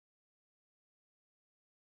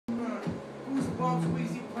GooseBumpsz,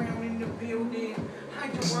 WeezyBrown in the building.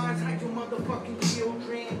 Hide your eyes, hide your motherfucking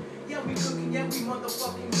children. Yeah, we cooking, yeah, we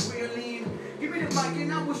motherfucking grilling. Give me the mic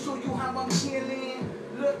and I will show you how I'm killing.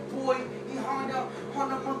 Look, boy, he hard up on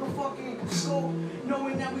the motherfucking scope.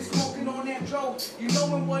 Knowing that we smoking on that dope. You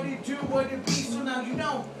knowing what it do, what it be, so now you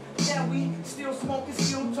know. Yeah, we still smoking,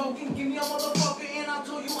 still talking. Give me a motherfucker and I'll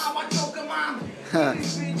tell you how I choke him. I'm in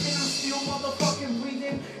this bitch and I'm still motherfucking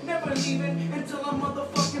breathing. Never leaving until I'm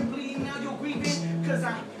motherfucking bleeding. Now you're grieving, cause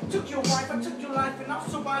I took your wife, I took your life, and I'll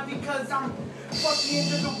survive because I'm fucking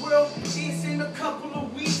into the world. It's in a couple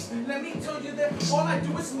of weeks. Let me tell you that all I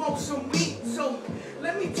do is smoke some weed. So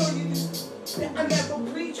let me tell you this, that I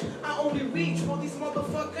never preach, I only reach for these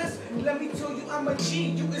motherfuckers. Let me tell you I'm a G,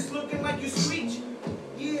 you is looking like you screech.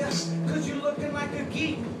 Yeah, cause you're looking like a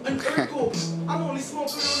geek, an Urkel. I'm only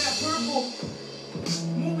smoking on that purple.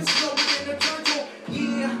 Moving slower than a turtle.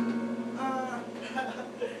 Yeah.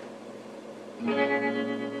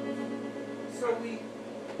 So we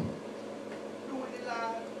doing it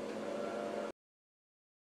live.